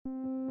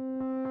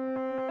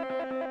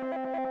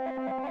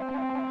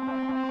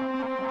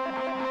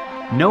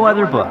No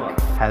other book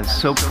has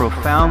so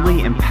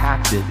profoundly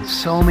impacted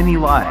so many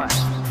lives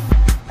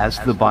as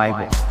the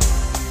Bible.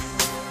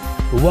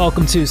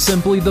 Welcome to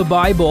Simply the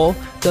Bible,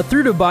 the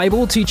Through the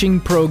Bible teaching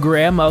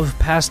program of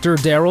Pastor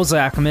Daryl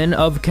Zachman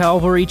of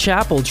Calvary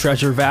Chapel,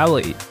 Treasure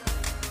Valley.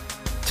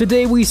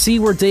 Today we see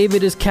where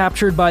David is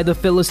captured by the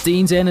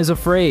Philistines and is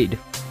afraid.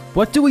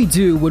 What do we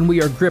do when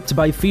we are gripped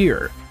by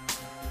fear?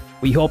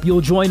 We hope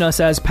you'll join us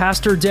as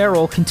Pastor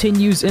Daryl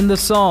continues in the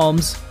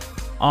Psalms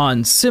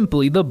on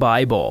Simply the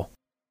Bible.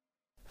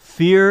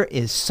 Fear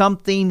is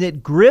something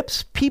that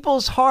grips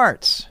people's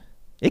hearts.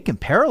 It can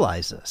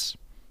paralyze us.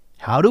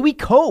 How do we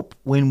cope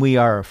when we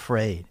are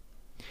afraid?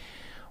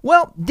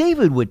 Well,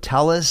 David would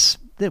tell us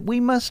that we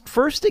must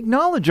first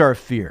acknowledge our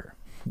fear.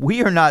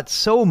 We are not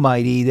so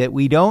mighty that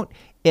we don't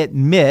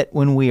admit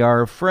when we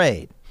are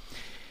afraid.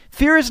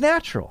 Fear is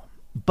natural,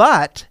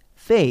 but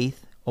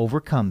faith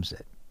overcomes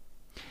it.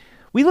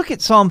 We look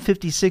at Psalm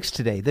 56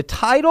 today. The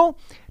title,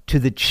 To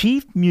the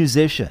Chief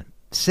Musician,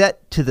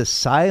 set to the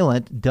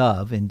silent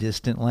dove in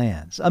distant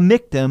lands, a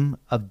Michtam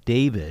of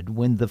David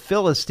when the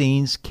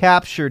Philistines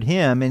captured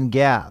him in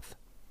Gath.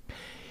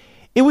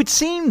 It would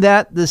seem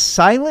that the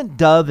silent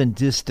dove in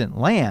distant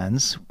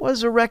lands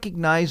was a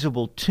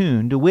recognizable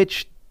tune to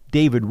which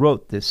David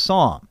wrote this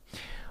psalm.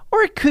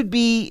 Or it could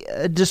be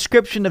a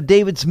description of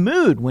David's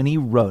mood when he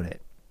wrote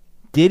it.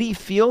 Did he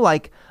feel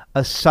like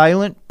a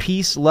silent,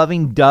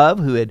 peace-loving dove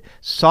who had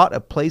sought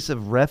a place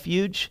of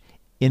refuge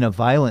in a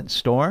violent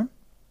storm?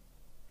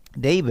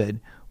 David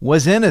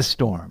was in a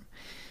storm.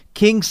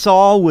 King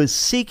Saul was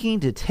seeking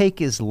to take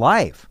his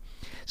life.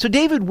 So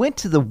David went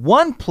to the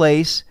one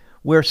place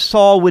where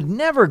Saul would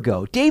never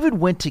go. David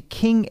went to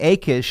King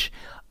Achish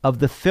of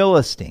the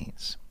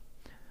Philistines.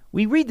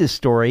 We read this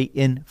story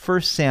in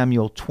 1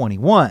 Samuel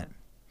 21.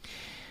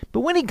 But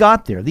when he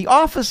got there, the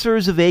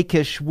officers of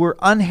Achish were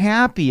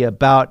unhappy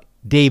about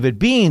David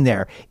being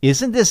there.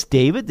 Isn't this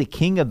David, the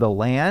king of the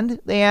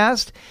land? They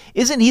asked.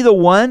 Isn't he the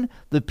one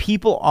the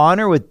people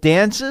honor with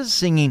dances,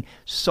 singing,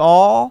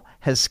 Saul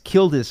has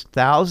killed his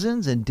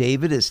thousands and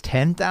David his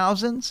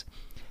 10,000s?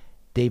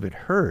 David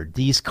heard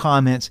these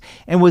comments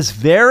and was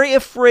very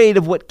afraid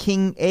of what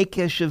King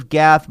Achish of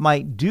Gath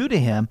might do to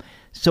him,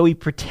 so he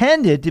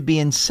pretended to be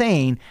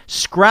insane,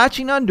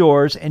 scratching on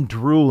doors and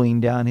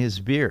drooling down his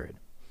beard.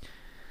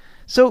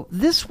 So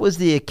this was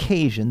the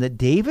occasion that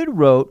David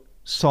wrote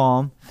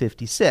Psalm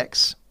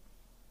 56.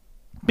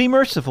 Be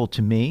merciful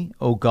to me,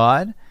 O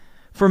God,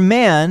 for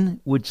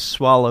man would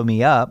swallow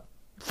me up.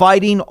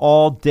 Fighting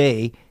all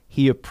day,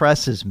 he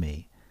oppresses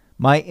me.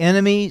 My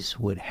enemies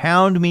would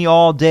hound me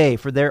all day,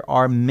 for there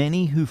are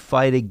many who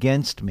fight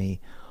against me,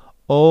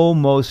 O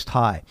Most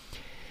High.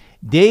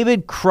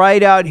 David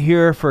cried out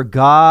here for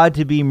God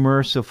to be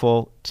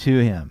merciful to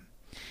him.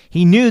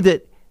 He knew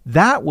that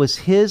that was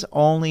his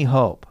only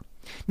hope.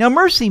 Now,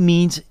 mercy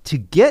means to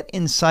get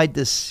inside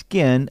the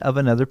skin of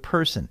another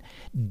person.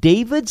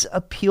 David's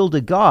appeal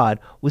to God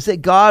was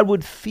that God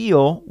would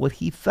feel what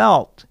he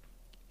felt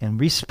and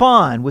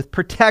respond with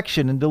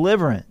protection and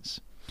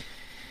deliverance.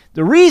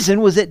 The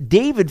reason was that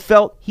David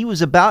felt he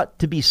was about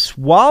to be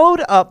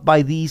swallowed up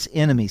by these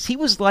enemies. He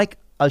was like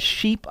a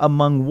sheep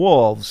among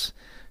wolves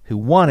who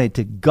wanted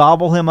to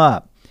gobble him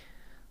up.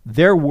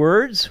 Their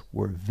words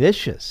were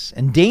vicious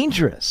and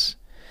dangerous.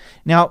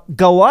 Now,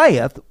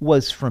 Goliath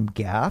was from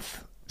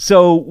Gath.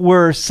 So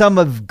were some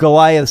of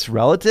Goliath's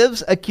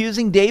relatives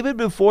accusing David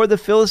before the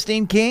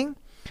Philistine king?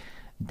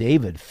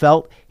 David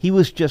felt he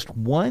was just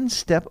one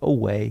step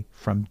away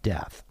from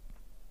death.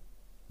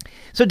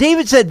 So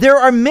David said, there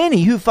are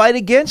many who fight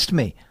against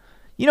me.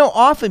 You know,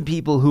 often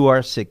people who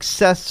are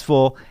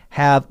successful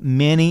have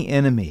many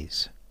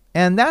enemies.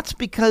 And that's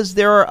because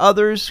there are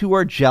others who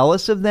are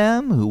jealous of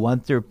them, who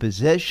want their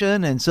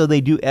position, and so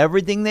they do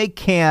everything they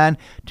can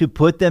to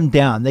put them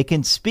down. They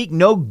can speak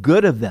no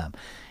good of them.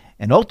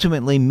 And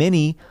ultimately,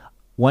 many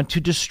want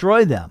to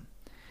destroy them.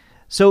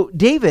 So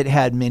David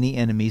had many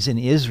enemies in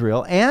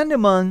Israel and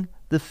among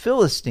the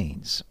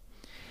Philistines.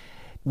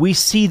 We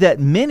see that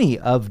many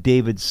of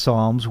David's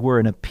psalms were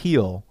an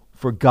appeal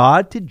for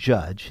God to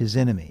judge his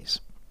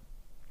enemies.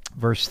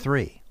 Verse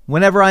 3,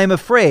 whenever I am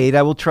afraid,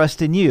 I will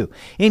trust in you.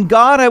 In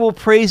God I will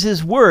praise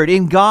his word.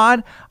 In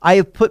God I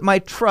have put my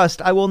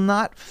trust. I will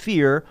not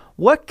fear.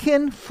 What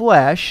can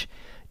flesh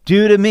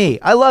do to me?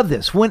 I love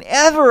this.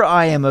 Whenever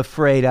I am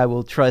afraid, I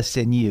will trust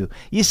in you.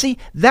 You see,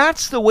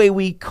 that's the way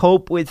we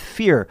cope with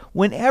fear.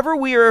 Whenever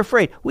we are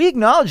afraid, we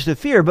acknowledge the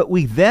fear, but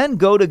we then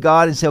go to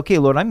God and say, okay,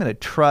 Lord, I'm going to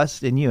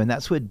trust in you. And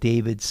that's what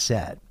David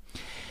said.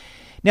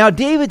 Now,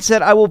 David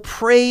said, I will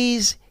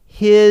praise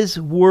his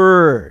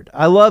word.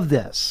 I love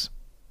this.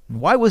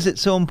 Why was it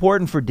so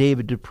important for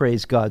David to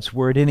praise God's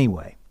word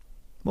anyway?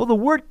 Well, the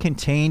word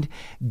contained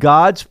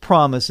God's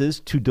promises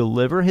to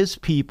deliver his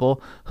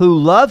people who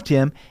loved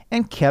him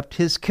and kept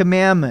his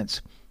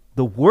commandments.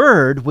 The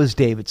word was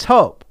David's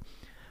hope,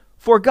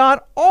 for God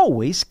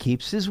always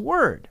keeps his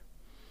word.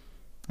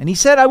 And he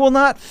said, I will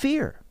not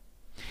fear.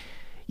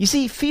 You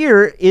see,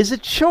 fear is a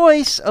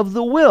choice of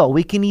the will.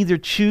 We can either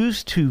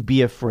choose to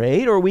be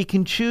afraid or we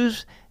can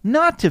choose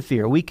not to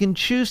fear. We can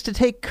choose to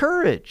take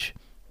courage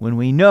when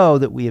we know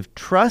that we have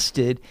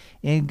trusted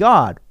in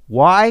God.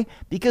 Why?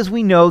 Because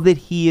we know that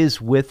He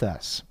is with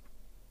us.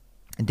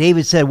 And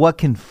David said, "What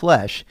can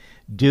flesh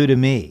do to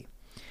me?"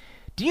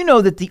 Do you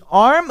know that the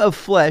arm of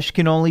flesh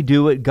can only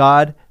do what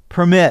God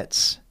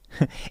permits?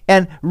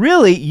 And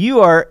really, you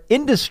are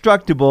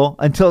indestructible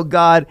until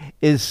God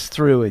is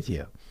through with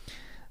you.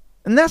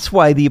 And that's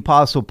why the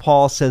Apostle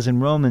Paul says in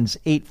Romans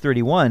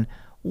 8:31,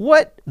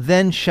 "What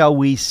then shall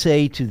we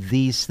say to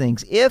these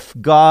things? If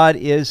God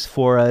is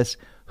for us,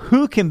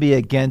 who can be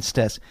against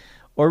us?"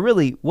 Or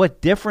really,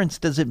 what difference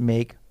does it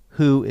make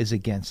who is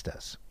against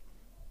us?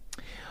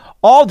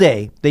 All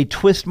day they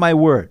twist my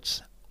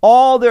words.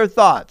 All their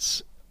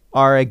thoughts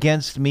are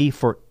against me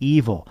for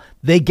evil.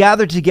 They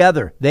gather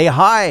together. They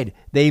hide.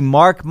 They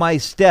mark my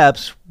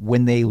steps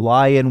when they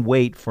lie in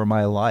wait for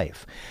my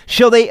life.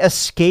 Shall they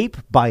escape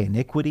by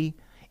iniquity?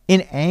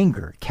 In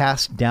anger,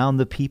 cast down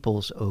the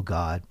peoples, O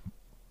God.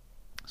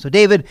 So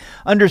David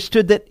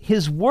understood that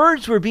his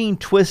words were being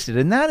twisted,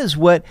 and that is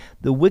what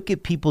the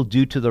wicked people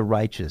do to the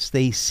righteous.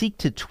 They seek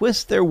to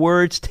twist their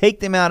words,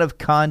 take them out of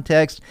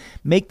context,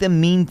 make them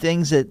mean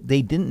things that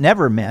they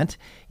never meant.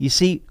 You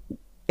see,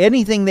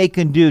 anything they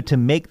can do to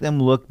make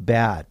them look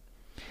bad.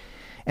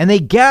 And they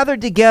gather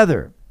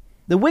together.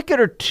 The wicked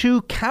are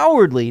too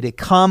cowardly to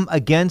come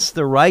against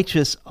the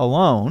righteous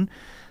alone,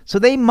 so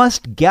they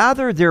must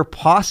gather their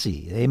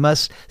posse. They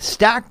must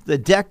stack the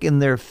deck in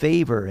their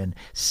favor and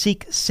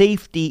seek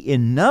safety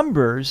in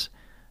numbers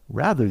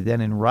rather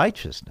than in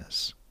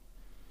righteousness.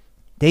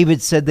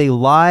 David said, "They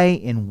lie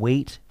in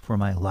wait for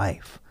my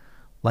life,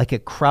 like a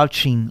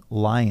crouching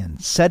lion,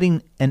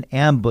 setting an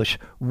ambush,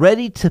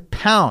 ready to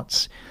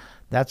pounce."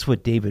 That's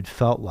what David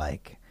felt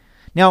like.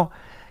 Now,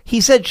 he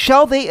said,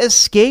 "Shall they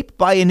escape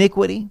by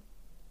iniquity?"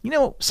 You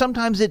know,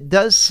 sometimes it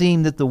does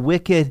seem that the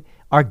wicked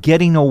are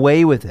getting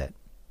away with it.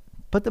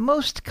 But the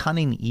most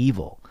cunning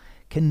evil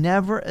can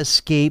never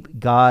escape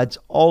God's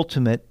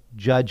ultimate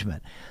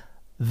judgment.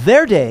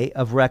 Their day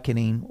of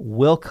reckoning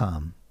will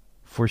come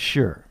for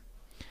sure.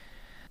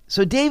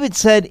 So David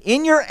said,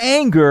 "In your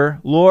anger,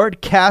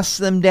 Lord, cast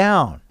them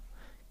down."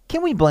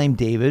 Can we blame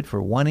David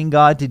for wanting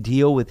God to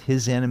deal with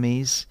his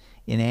enemies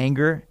in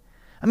anger?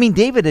 I mean,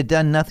 David had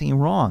done nothing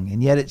wrong,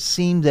 and yet it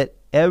seemed that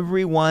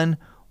everyone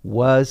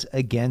was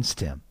against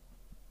him.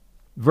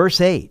 Verse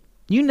 8,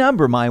 "You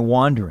number my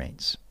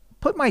wanderings.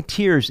 Put my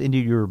tears into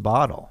your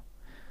bottle.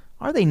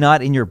 Are they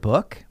not in your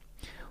book?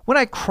 When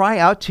I cry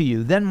out to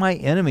you, then my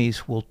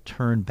enemies will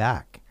turn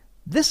back.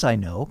 This I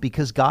know,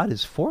 because God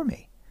is for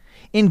me.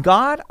 In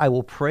God I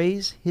will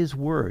praise his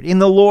word. In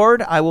the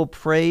Lord I will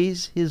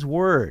praise his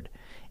word.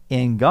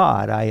 In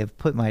God I have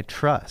put my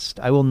trust.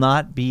 I will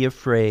not be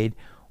afraid.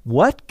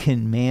 What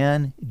can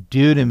man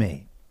do to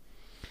me?"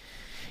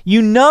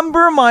 You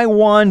number my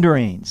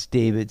wanderings,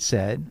 David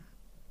said.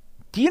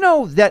 Do you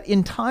know that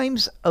in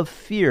times of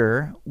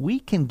fear, we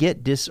can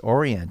get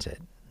disoriented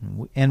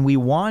and we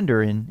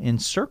wander in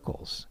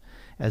circles,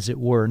 as it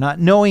were, not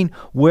knowing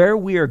where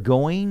we are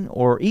going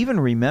or even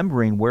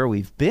remembering where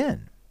we've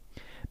been.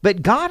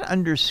 But God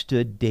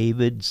understood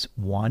David's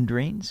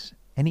wanderings,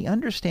 and he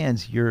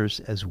understands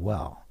yours as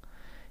well.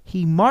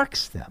 He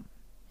marks them.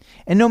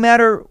 And no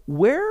matter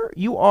where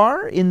you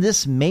are in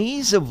this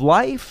maze of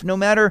life, no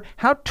matter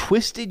how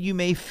twisted you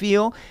may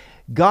feel,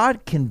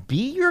 God can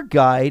be your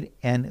guide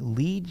and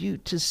lead you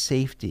to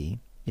safety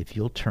if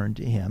you'll turn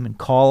to him and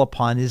call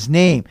upon his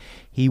name.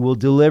 He will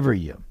deliver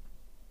you.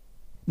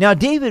 Now,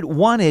 David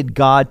wanted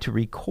God to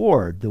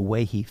record the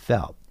way he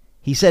felt.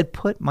 He said,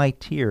 "Put my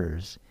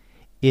tears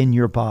in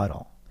your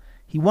bottle."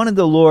 He wanted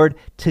the Lord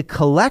to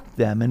collect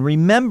them and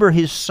remember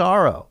his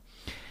sorrow.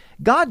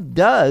 God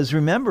does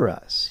remember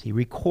us. He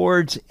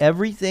records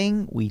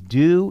everything we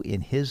do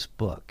in his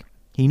book.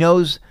 He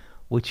knows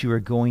what you are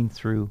going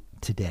through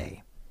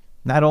today.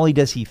 Not only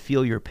does he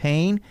feel your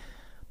pain,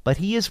 but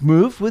he is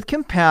moved with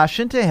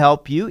compassion to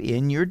help you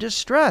in your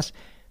distress,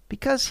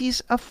 because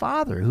he's a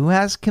father who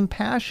has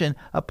compassion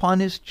upon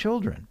his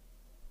children.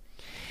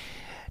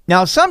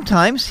 Now,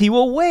 sometimes he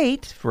will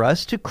wait for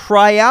us to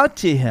cry out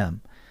to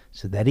him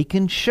so that he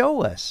can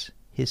show us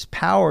his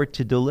power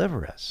to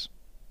deliver us.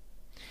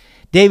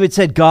 David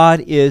said,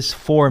 "God is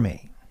for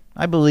me."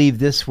 I believe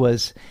this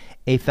was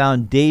a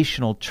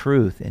foundational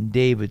truth in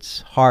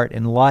David's heart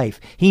and life.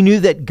 He knew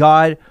that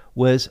God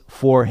was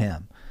for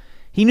him.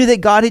 He knew that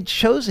God had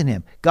chosen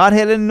him. God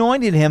had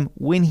anointed him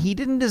when he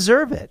didn't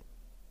deserve it.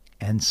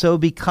 And so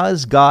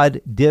because God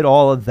did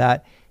all of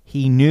that,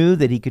 he knew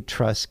that he could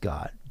trust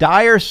God.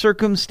 Dire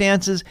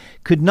circumstances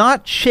could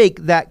not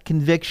shake that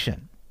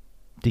conviction.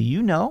 Do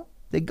you know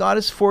that God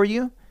is for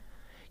you?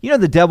 You know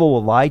the devil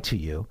will lie to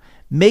you,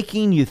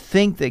 making you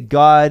think that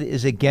God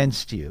is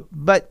against you.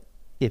 But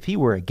if he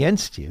were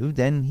against you,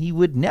 then he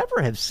would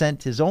never have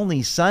sent his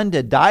only son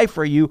to die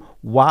for you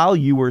while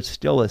you were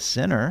still a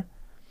sinner.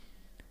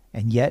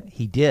 And yet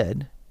he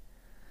did.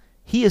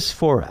 He is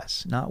for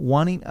us, not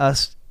wanting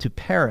us to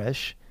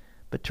perish,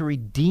 but to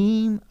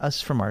redeem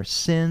us from our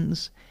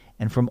sins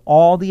and from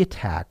all the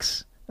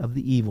attacks of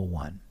the evil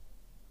one.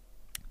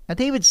 Now,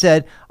 David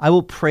said, I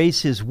will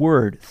praise his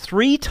word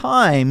 3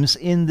 times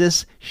in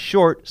this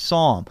short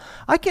psalm.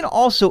 I can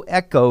also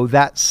echo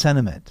that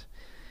sentiment,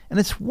 and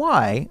it's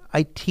why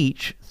I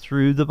teach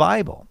through the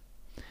Bible.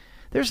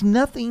 There's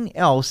nothing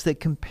else that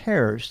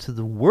compares to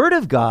the Word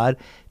of God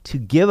to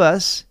give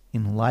us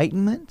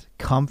enlightenment,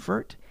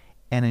 comfort,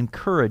 and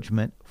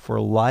encouragement for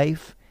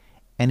life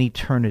and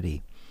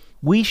eternity.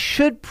 We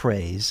should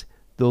praise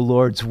the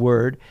Lord's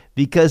Word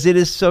because it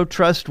is so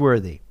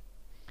trustworthy.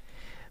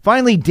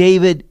 Finally,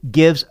 David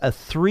gives a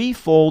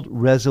 3-fold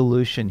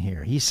resolution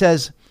here. He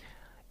says,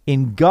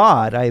 in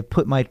God I have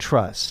put my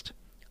trust.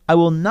 I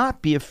will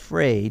not be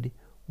afraid.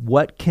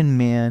 What can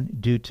man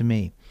do to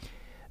me?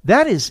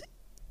 That is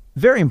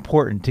very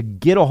important to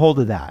get a hold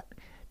of that,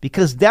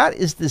 because that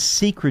is the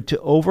secret to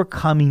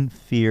overcoming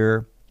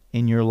fear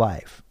in your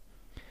life.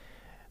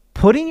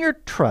 Putting your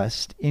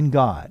trust in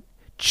God,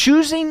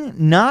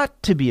 choosing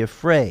not to be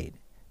afraid,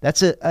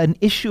 that's an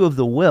issue of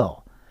the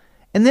will.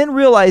 And then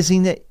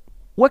realizing that,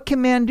 what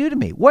can man do to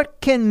me? What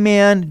can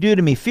man do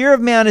to me? Fear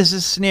of man is a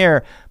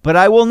snare, but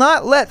I will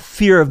not let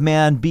fear of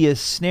man be a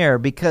snare,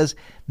 because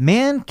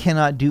man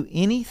cannot do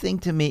anything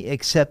to me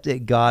except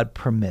that God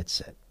permits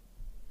it.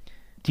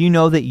 Do you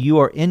know that you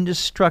are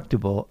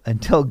indestructible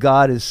until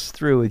God is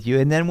through with you?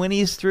 And then when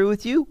he's through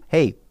with you,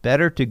 hey,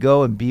 better to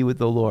go and be with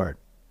the Lord.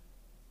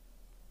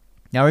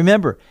 Now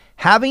remember,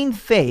 having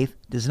faith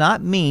does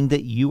not mean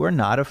that you are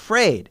not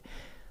afraid,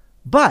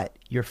 but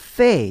your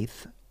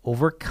faith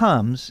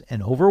overcomes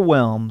and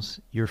overwhelms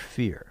your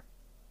fear.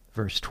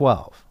 Verse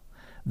 12.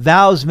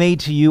 Vows made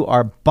to you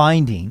are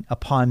binding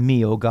upon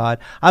me, O God.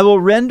 I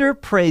will render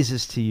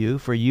praises to you,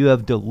 for you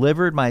have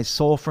delivered my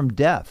soul from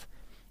death.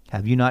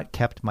 Have you not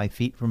kept my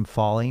feet from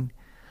falling,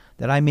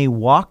 that I may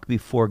walk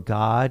before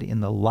God in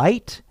the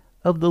light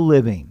of the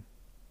living?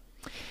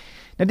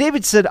 Now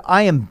David said,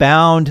 I am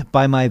bound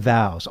by my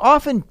vows.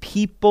 Often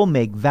people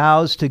make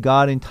vows to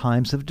God in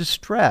times of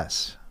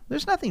distress.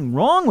 There's nothing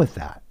wrong with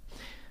that.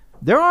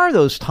 There are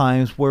those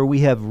times where we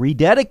have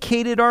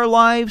rededicated our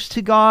lives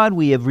to God.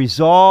 We have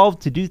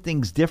resolved to do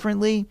things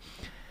differently.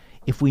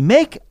 If we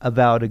make a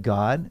vow to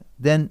God,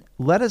 then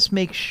let us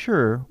make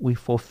sure we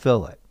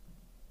fulfill it.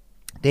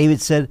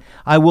 David said,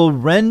 I will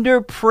render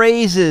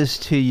praises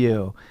to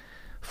you,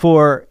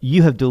 for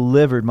you have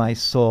delivered my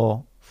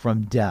soul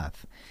from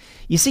death.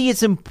 You see,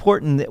 it's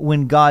important that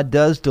when God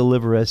does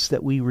deliver us,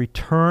 that we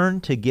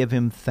return to give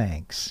him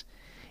thanks.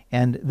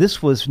 And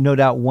this was no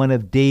doubt one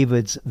of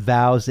David's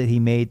vows that he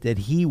made, that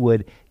he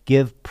would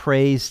give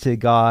praise to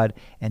God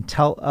and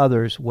tell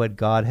others what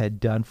God had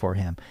done for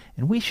him.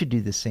 And we should do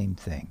the same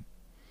thing.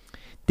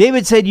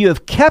 David said, you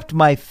have kept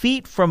my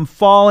feet from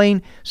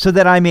falling so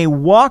that I may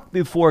walk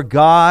before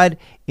God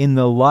in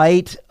the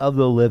light of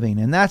the living.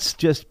 And that's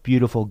just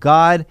beautiful.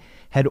 God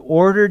had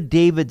ordered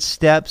David's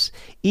steps,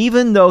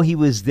 even though he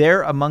was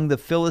there among the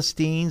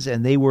Philistines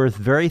and they were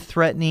very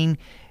threatening.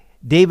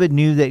 David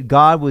knew that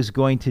God was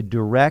going to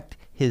direct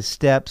his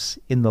steps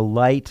in the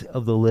light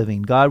of the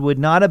living. God would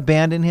not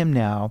abandon him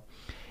now,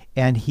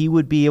 and he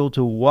would be able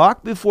to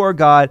walk before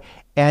God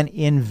and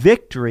in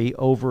victory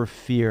over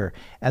fear.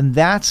 And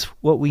that's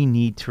what we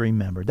need to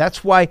remember.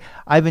 That's why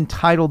I've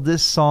entitled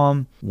this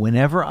psalm,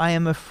 Whenever I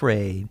Am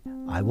Afraid,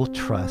 I Will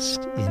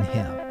Trust in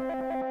Him.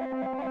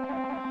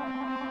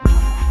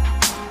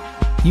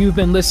 You've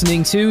been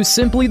listening to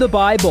Simply the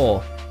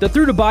Bible, the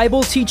Through the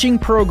Bible teaching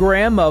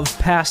program of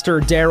Pastor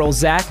Daryl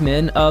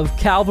Zachman of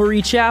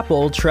Calvary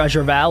Chapel,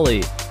 Treasure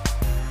Valley.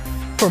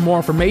 For more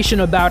information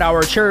about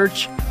our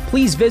church,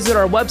 please visit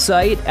our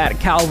website at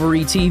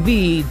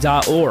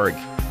calvarytv.org.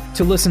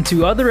 To listen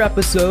to other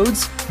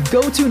episodes,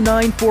 go to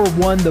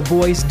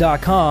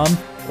 941thevoice.com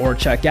or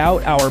check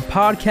out our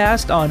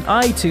podcast on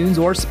iTunes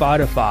or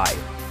Spotify.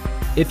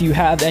 If you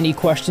have any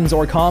questions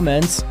or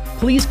comments,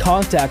 please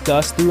contact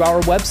us through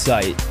our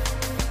website.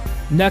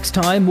 Next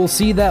time, we'll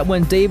see that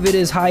when David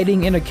is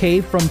hiding in a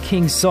cave from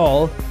King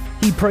Saul,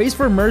 he prays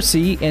for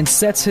mercy and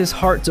sets his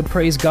heart to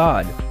praise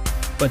God.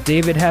 But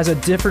David has a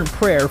different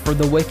prayer for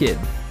the wicked.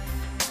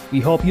 We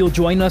hope you'll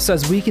join us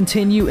as we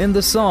continue in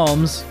the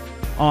Psalms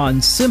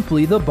on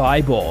Simply the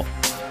Bible.